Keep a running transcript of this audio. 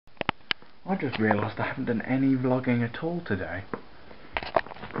I just realised I haven't done any vlogging at all today.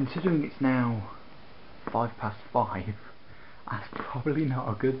 Considering it's now 5:05, that's probably not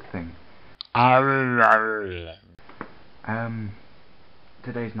a good thing.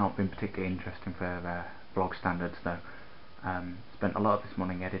 Today's not been particularly interesting for vlog standards though. Spent a lot of this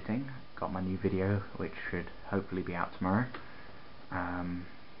morning editing, got my new video which should hopefully be out tomorrow, and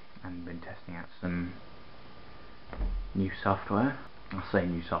been testing out some new software. I'll say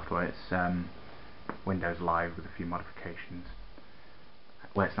new software, it's Windows Live with a few modifications.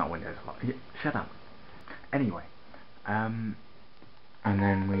 Well, it's not Windows Live. Shut up. Anyway, and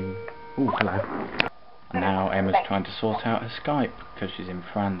then we... Ooh, hello. And now Emma's trying to sort out her Skype because she's in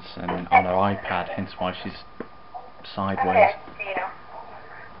France and on her iPad, hence why she's sideways.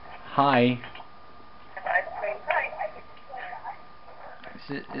 Hi.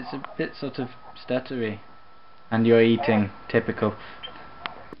 It's a bit sort of stuttery. And you're eating, typical.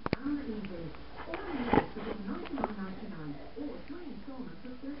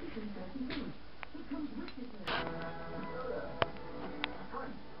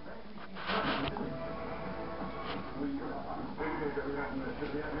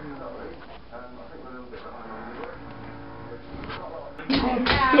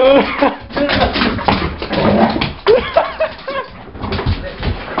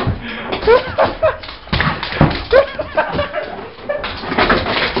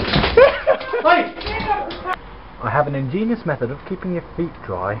 I have an ingenious method of keeping your feet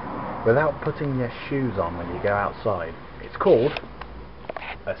dry without putting your shoes on when you go outside. It's called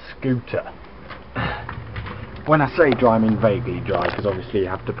a scooter. When I say dry, I mean vaguely dry, because obviously you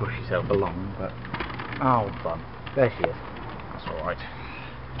have to push yourself along, but... Oh, fun. There she is. That's alright.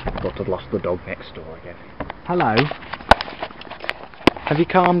 Thought I'd lost the dog next door again. Hello. Have you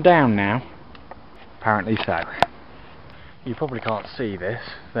calmed down now? Apparently so. You probably can't see this,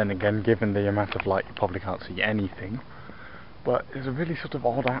 then again, given the amount of light you probably can't see anything, but there's a really sort of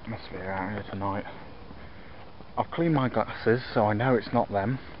odd atmosphere out here tonight. I've cleaned my glasses so I know it's not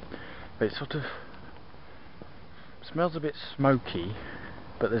them, but it sort of smells a bit smoky,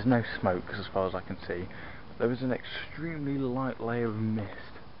 but there's no smoke as far as I can see. There is an extremely light layer of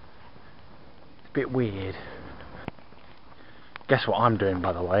mist. It's a bit weird. Guess what I'm doing,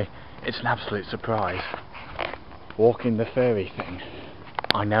 by the way? It's an absolute surprise. Walking the furry thing.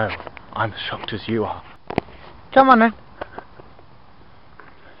 I know, I'm as shocked as you are. Come on then.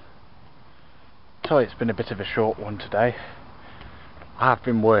 Sorry, it's been a bit of a short one today. I have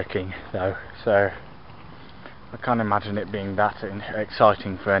been working though, so I can't imagine it being that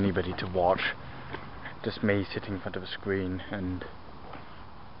exciting for anybody to watch. Just me sitting in front of a screen and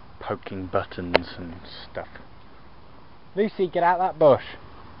poking buttons and stuff. Lucy, get out that bush.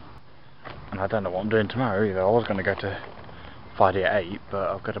 And I don't know what I'm doing tomorrow either. I was going to go to Friday at 8, but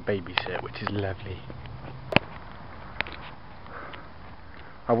I've got a babysit, which is lovely.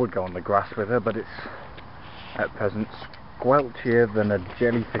 I would go on the grass with her, but it's at present squelchier than a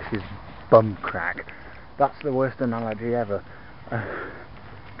jellyfish's bum crack. That's the worst analogy ever.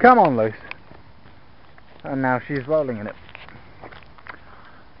 Come on, Luce. And now she's rolling in it.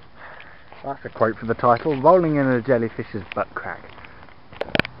 That's a quote for the title, rolling in a jellyfish's butt crack.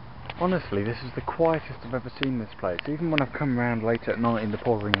 Honestly, this is the quietest I've ever seen this place. Even when I've come round late at night in the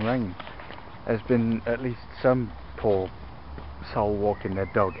pouring rain, there's been at least some poor soul walking their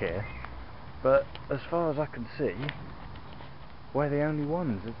dog here. But as far as I can see, we're the only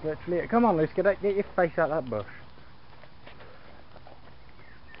ones. It's literally... Come on, Luce, get your face out that bush.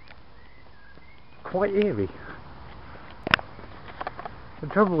 Quite eerie. The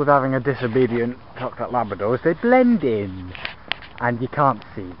trouble with having a disobedient chocolate Labrador is they blend in. And you can't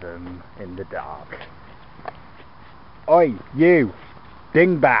see them in the dark. Oi, you!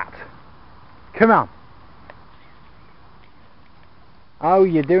 Dingbat! Come on! Oh,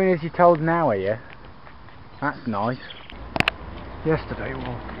 you're doing as you're told now, are you? That's nice. Yesterday,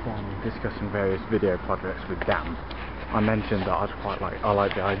 while discussing various video projects with Dan, I mentioned that I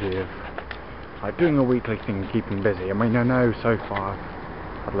like the idea of doing a weekly thing, keeping busy. I mean, I know so far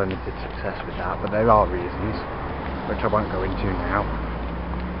I've had limited success with that, but there are reasons, which I won't go into now.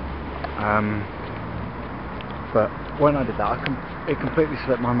 But when I did that, it completely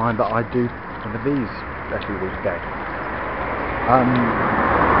slipped my mind that I'd do one of these every weekday. And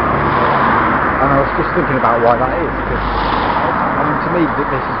I was just thinking about why that is, because I mean, to me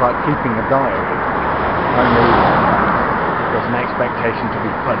this is like keeping a diary, only there's an expectation to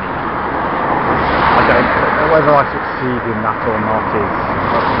be funny. I don't know whether I succeed in that or not is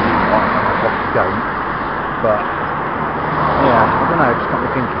up to you, I probably don't, but yeah, I don't know, it just got me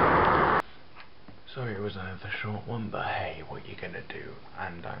thinking. Sorry it was another short one, but hey, what are you gonna do?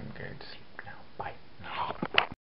 And I'm going to sleep Bye.